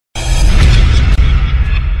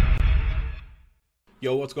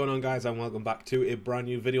Yo, what's going on, guys, and welcome back to a brand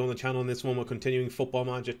new video on the channel. In this one, we're continuing Football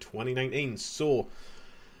Manager 2019. So,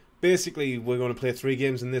 basically, we're going to play 3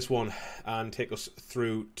 games in this one and take us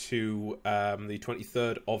through to the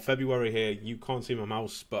 23rd of February here. You can't see my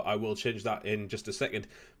mouse, but I will change that in just a second.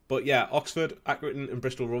 But yeah, Oxford, Accrington and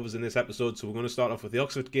Bristol Rovers in this episode. So we're going to start off with the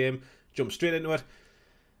Oxford game, jump straight into it,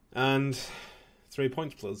 and 3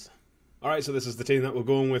 points, please. Alright, so this is the team that we're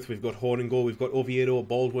going with. We've got Horn in goal, we've got Oviedo,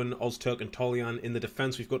 Baldwin, Ozturk and Talon in the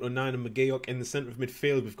defence. We've got O'Neill and McGeoch in the centre of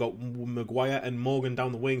midfield. We've got Maguire and Morgan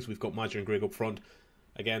down the wings. We've got Madger and Grigg up front.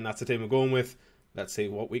 Again, that's the team we're going with. Let's see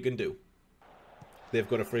what we can do. They've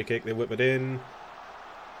got a free kick, they whip it in.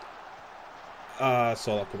 I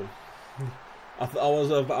saw that coming.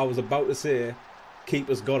 I was about to say,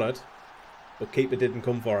 keeper's got it, but keeper didn't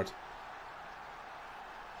come for it.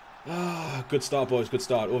 Good start, boys. Good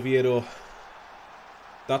start. Oviedo.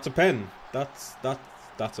 That's a pen. That's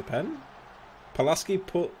a pen. Pulaski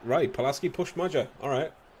pushed Madger. All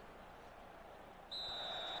right.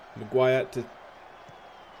 Maguire to.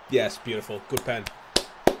 Yes, beautiful. Good pen.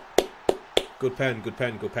 Good pen. Good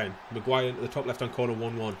pen. Good pen. Maguire into the top left-hand corner.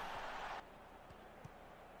 1-1.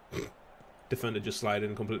 Defender just sliding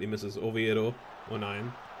and completely misses. Oviedo.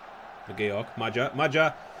 0-9. McGeoch.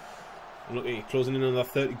 Madger. Look, closing in on that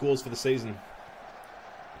 30 goals for the season.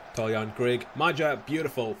 Talon, Grigg, Madger,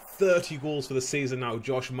 beautiful. 30 goals for the season now.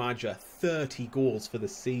 Josh Madger, 30 goals for the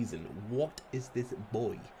season. What is this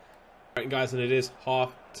boy? Right, guys, and it is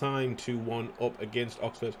half time, 2-1 up against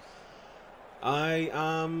Oxford. I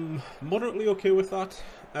am moderately okay with that.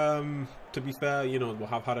 To be fair, you know, we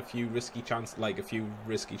have had a few risky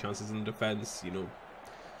chances in defence. You know,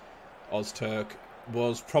 Ozturk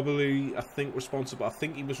was probably, I think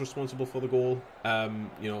he was responsible for the goal.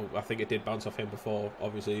 You know, I think it did bounce off him before.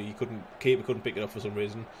 Obviously, keeper couldn't pick it up for some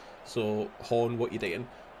reason. So, Horn, what you doing?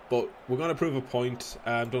 But we're going to prove a point.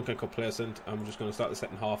 Don't get complacent. I'm just going to start the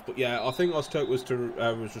second half. But yeah, I think Ozturk was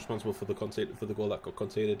responsible for the goal that got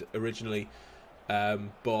conceded originally.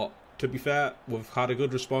 But to be fair, we've had a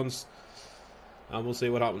good response, and we'll see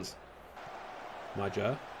what happens.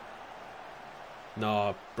 Madger.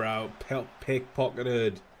 No, bro,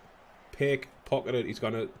 pickpocketed. He's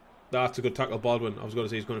gonna. That's a good tackle, Baldwin. I was going to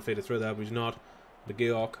say he's going to fade it through there, but he's not.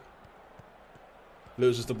 McGeoch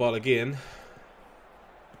loses the ball again.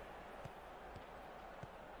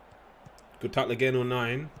 Good tackle again,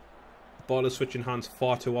 0-9. Ball is switching hands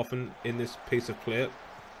far too often in this piece of play.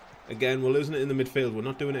 Again, we're losing it in the midfield. We're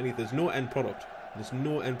not doing anything. There's no end product. There's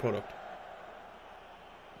no end product.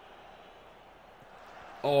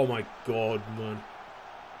 Oh my god, man.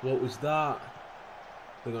 What was that?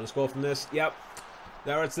 They're going to score from this. Yep.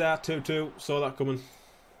 There it's there. 2-2. Saw that coming.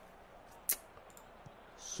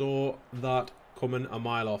 Saw that coming a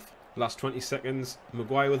mile off. Last 20 seconds.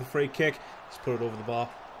 Maguire with a free kick. Let's put it over the bar.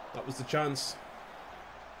 That was the chance.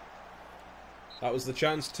 That was the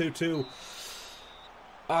chance. 2-2.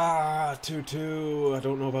 2-2. I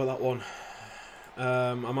don't know about that one.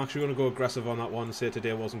 I'm actually going to go aggressive on that one and say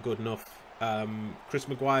today wasn't good enough. Chris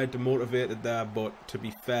Maguire demotivated there, but to be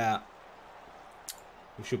fair,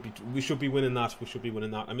 we should be winning that. We should be winning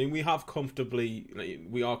that. I mean, we are comfortably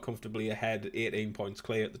ahead, 18 points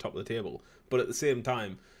clear at the top of the table. But at the same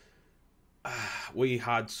time, we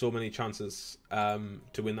had so many chances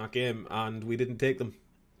to win that game, and we didn't take them.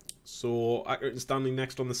 So Accrington standing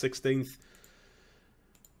next on the 16th.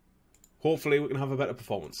 Hopefully, we can have a better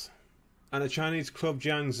performance. And the Chinese club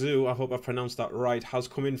Jiangsu, I hope I pronounced that right, has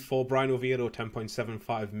come in for Brian Oviedo,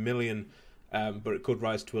 10.75 million, but it could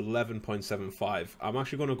rise to 11.75. I'm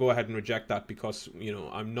actually going to go ahead and reject that because, you know,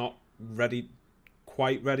 I'm not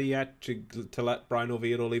quite ready yet to let Brian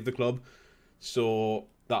Oviedo leave the club. So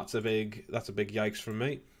that's a big yikes from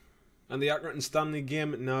me. And the Accrington Stanley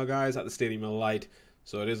game now, guys, at the Stadium of Light.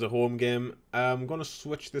 So it is a home game. I'm going to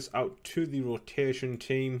switch this out to the rotation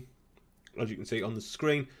team, as you can see on the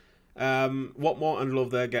screen. Watmore and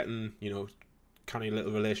Love, they're getting, you know, canny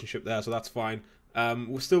little relationship there, so that's fine.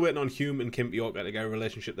 We're still waiting on Hume and Kimpioka to get a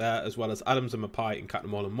relationship there, as well as Adams and Mapai and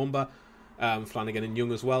Cattermole and Mumba, Flanagan and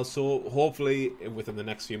Young as well. So hopefully within the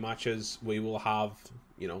next few matches we will have,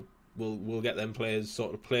 you know, we'll get them players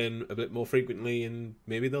sort of playing a bit more frequently, and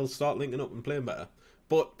maybe they'll start linking up and playing better.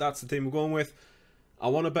 But that's the team we're going with. I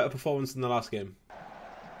want a better performance than the last game.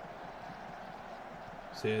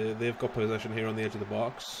 So they've got possession here on the edge of the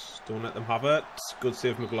box. Don't let them have it. Good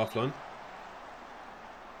save, McLaughlin.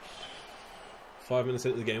 5 minutes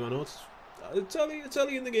into the game, I know it's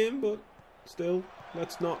early in the game, but still,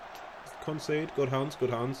 let's not concede. Good hands,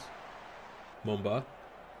 good hands. Mumba.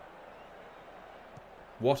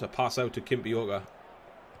 What a pass out to Kimpioka.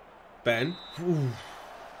 Ben. Ooh.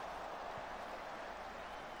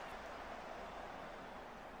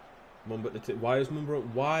 Why is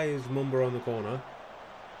Mumba on the corner?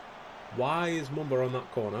 Why is Mumba on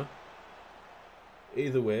that corner?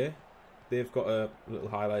 Either way, they've got a little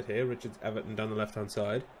highlight here. Richards Everton down the left-hand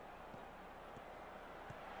side.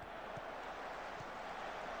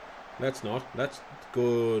 Let's not. That's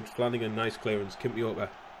good. Flanagan, nice clearance. Kimpioka.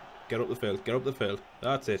 Get up the field. Get up the field.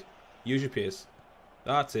 That's it. Use your pace.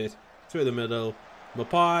 That's it. Through the middle.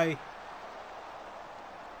 Mapai.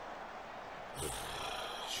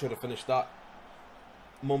 Should have finished that.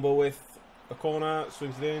 Mumba with a corner.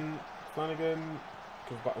 Swings it in. Flanagan.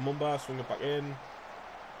 Comes back to Mumba. Swing it back in.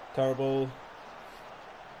 Terrible.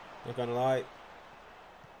 Not gonna lie.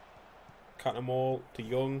 Cat them all to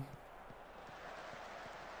Young.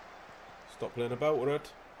 Stop playing about with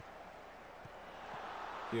it.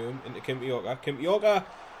 Hume into Kimpioka. Kimpioka!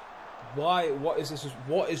 Why? What is this?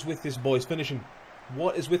 What is with this boy's finishing?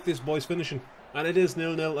 What is with this boy's finishing? And it is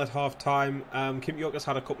 0-0 at half time. Kimpioka's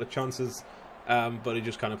had a couple of chances, but he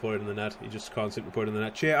just kind of put it in the net. He just can't seem to put it in the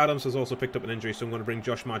net. Che Adams has also picked up an injury, so I'm going to bring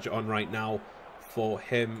Josh Madger on right now for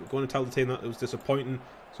him. I'm going to tell the team that it was disappointing,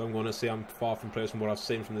 so I'm going to say I'm far from praise from what I've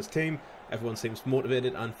seen from this team. Everyone seems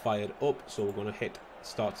motivated and fired up, so we're going to hit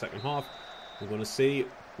start second half. We're going to see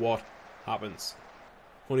what happens.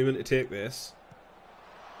 Only minute to take this.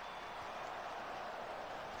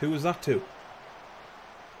 Who was that to?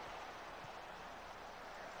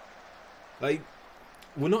 Like,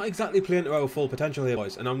 we're not exactly playing to our full potential here,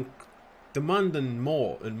 boys, and I'm demanding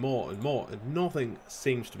more and more and more, and nothing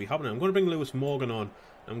seems to be happening. I'm going to bring Lewis Morgan on.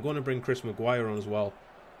 I'm going to bring Chris Maguire on as well.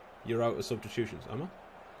 You're out of substitutions, am I?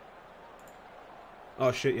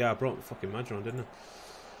 Oh shit, yeah, I brought the fucking Madger on, didn't I?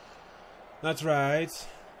 That's right.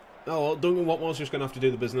 Oh well, Duncan Watmore's just going to have to do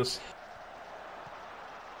the business.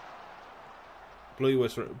 Blow your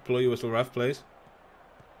whistle, ref, please.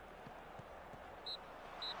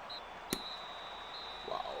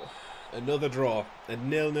 Wow. Another draw. A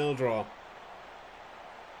 0-0 draw.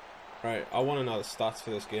 Right, I want to know the stats for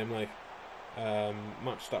this game, like.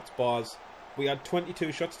 Match stats, bars. We had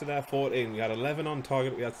 22 shots to their 14. We had 11 on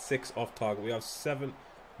target. We had 6 off target. We have 7.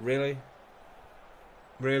 Really?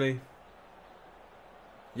 Really?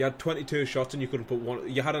 You had 22 shots and you couldn't put one.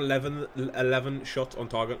 You had 11 shots on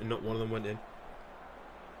target and not one of them went in.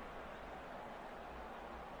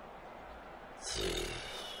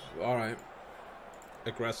 Alright.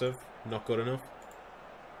 Aggressive. Not good enough.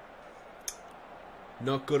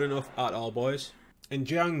 Not good enough at all, boys. And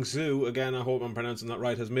Jiangsu, again, I hope I'm pronouncing that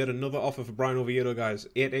right, has made another offer for Brian Oviedo, guys.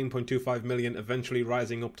 18.25 million, eventually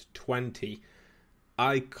rising up to 20.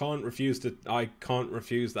 I can't refuse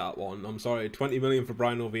that one. I'm sorry. 20 million for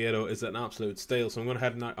Brian Oviedo is an absolute steal. So I'm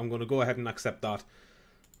going to go ahead and accept that,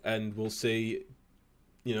 and we'll see.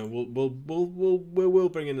 You know, we'll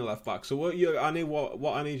bring in the left back. So what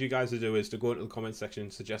I need you guys to do is to go into the comment section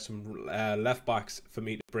and suggest some left backs for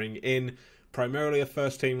me to bring in. Primarily a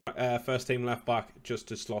first team left back, just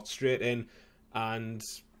to slot straight in and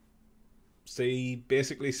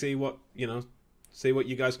basically see what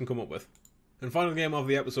you guys can come up with. And final game of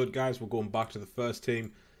the episode, guys, we're going back to the first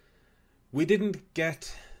team. We didn't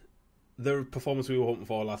get the performance we were hoping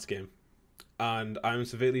for last game, and I'm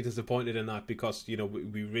severely disappointed in that because, you know,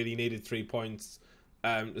 we really needed 3 points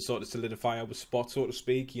to sort of solidify our spot, so to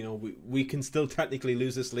speak. You know, we can still technically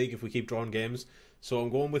lose this league if we keep drawing games. So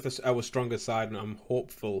I'm going with our strongest side, and I'm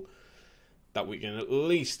hopeful that we can at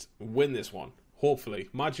least win this one. Hopefully.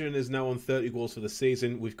 Madgen is now on 30 goals for the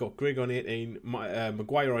season. We've got Grigg on 18,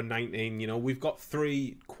 Maguire on 19. You know, we've got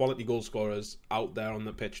 3 quality goal scorers out there on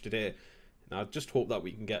the pitch today. And I just hope that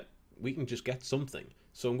we can just get something.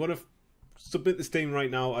 So I'm going to submit this team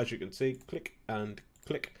right now, as you can see. Click and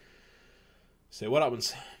click. See what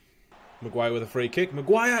happens. Maguire with a free kick.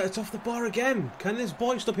 Maguire, it's off the bar again. Can this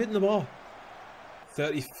boy stop hitting the bar?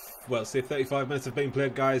 35 minutes have been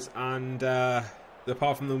played, guys, and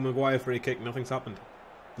apart from the Maguire free kick, nothing's happened.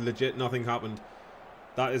 Legit, nothing happened.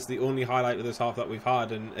 That is the only highlight of this half that we've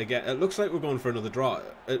had, and again, it looks like we're going for another draw.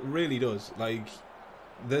 It really does. Like,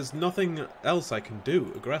 there's nothing else I can do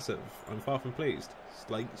aggressive. I'm far from pleased. It's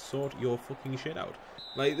like, sort your fucking shit out.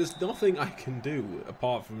 Like, there's nothing I can do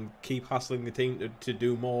apart from keep hassling the team to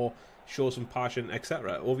do more, show some passion,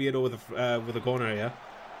 etc. Oviedo with a corner here.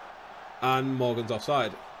 And Morgan's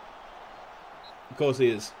offside. Of course he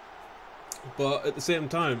is. But at the same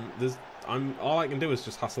time, all I can do is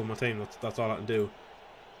just hassle my team. That's all I can do.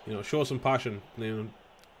 You know, show some passion. You know,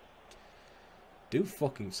 do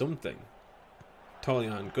fucking something.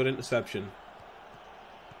 Talon, good interception.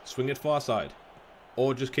 Swing it far side.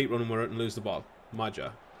 Or just keep running with it and lose the ball.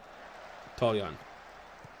 Madger. Talon.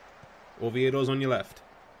 Oviedo's on your left.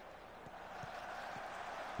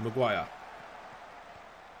 Maguire.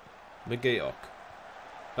 McGeoch.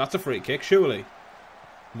 That's a free kick, surely.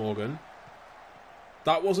 Morgan.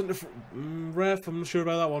 That wasn't a ref. I'm not sure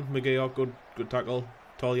about that one. McGeoch, good tackle.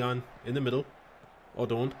 Talon in the middle. Or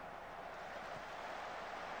don't.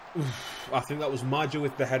 Oof, I think that was Maja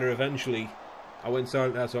with the header eventually. I went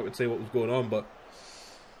silent there so I could see what was going on, but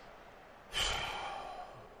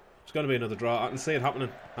it's going to be another draw. I can see it happening.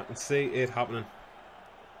 I can see it happening.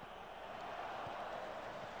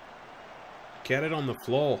 Get it on the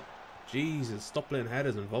floor. Jesus, stop playing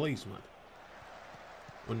headers and volleys, man.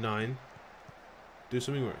 1-9. Do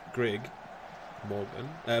something with it. Greg. Morgan.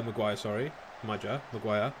 Maguire, sorry. Maja.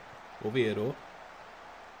 Maguire. Oviedo.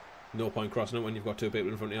 No point crossing it when you've got two people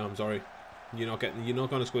in front of you. I'm sorry. You're not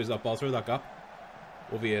going to squeeze that ball through that gap.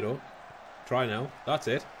 Oviedo. Try now. That's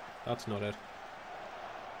it. That's not it.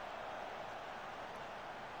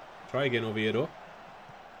 Try again, Oviedo.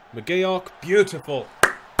 McGeoch. Beautiful.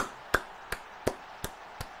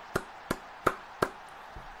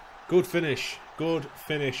 Good finish. Good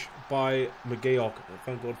finish by McGeoch.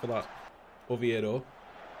 Thank God for that. Oviedo.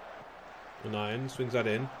 9. Swings that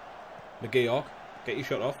in. McGeoch. Get your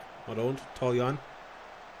shot off. I don't. Talon.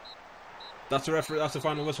 That's a referee. That's the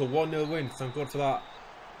final whistle. 1-0 win. Thank God for that.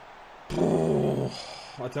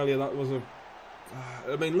 I tell you, that was a...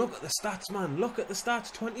 I mean, look at the stats, man. Look at the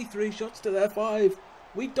stats. 23 shots to their 5.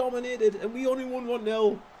 We dominated and we only won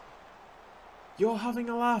 1-0. You're having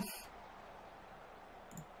a laugh.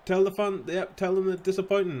 Tell the fan, yep, tell them they're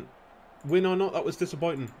disappointing. Win or not, that was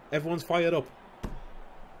disappointing. Everyone's fired up.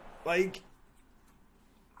 Like,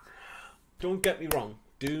 don't get me wrong.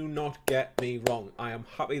 Do not get me wrong. I am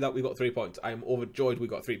happy that we got 3 points. I am overjoyed we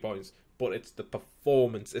got 3 points. But it's the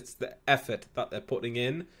performance, it's the effort that they're putting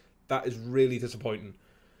in that is really disappointing.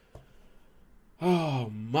 Oh,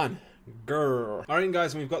 man. Grrr. Alright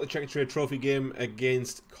guys, and we've got the Check and Trade Trophy game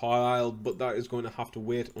against Carlisle, but that is going to have to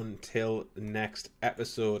wait until the next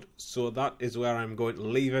episode. So that is where I'm going to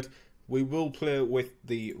leave it. We will play with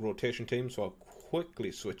the rotation team, so I'll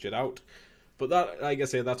quickly switch it out. But that, like I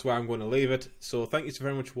say, that's where I'm going to leave it. So thank you so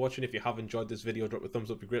very much for watching. If you have enjoyed this video, drop a thumbs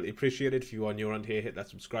up, it'd be greatly appreciated. If you are new around here, hit that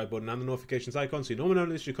subscribe button and the notifications icon so you know when I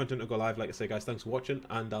release your content will go live. Like I say guys, thanks for watching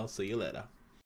and I'll see you later.